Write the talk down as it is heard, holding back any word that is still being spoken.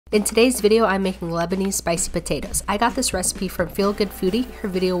In today's video, I'm making Lebanese spicy potatoes. I got this recipe from Feel Good Foodie. Her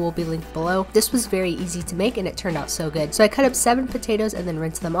video will be linked below. This was very easy to make and it turned out so good. So I cut up 7 potatoes and then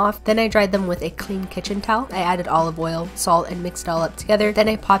rinsed them off. Then I dried them with a clean kitchen towel. I added olive oil, salt, and mixed it all up together. Then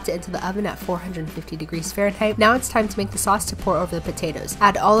I popped it into the oven at 450 degrees Fahrenheit. Now it's time to make the sauce to pour over the potatoes.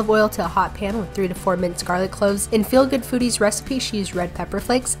 Add olive oil to a hot pan with 3 to 4 minced garlic cloves. In Feel Good Foodie's recipe, she used red pepper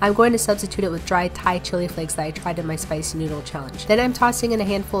flakes. I'm going to substitute it with dried Thai chili flakes that I tried in my spicy noodle challenge. Then I'm tossing in a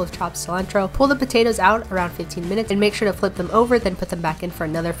handful of chopped cilantro. Pull the potatoes out around 15 minutes and make sure to flip them over, then put them back in for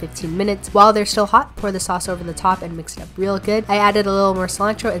another 15 minutes. While they're still hot, pour the sauce over the top and mix it up real good. I added a little more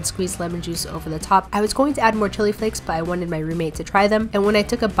cilantro and squeezed lemon juice over the top. I was going to add more chili flakes, but I wanted my roommate to try them, and when I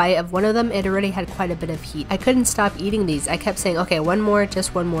took a bite of one of them, it already had quite a bit of heat. I couldn't stop eating these. I kept saying, okay, one more,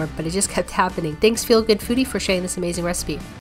 just one more, but it just kept happening. Thanks Feel Good Foodie for sharing this amazing recipe.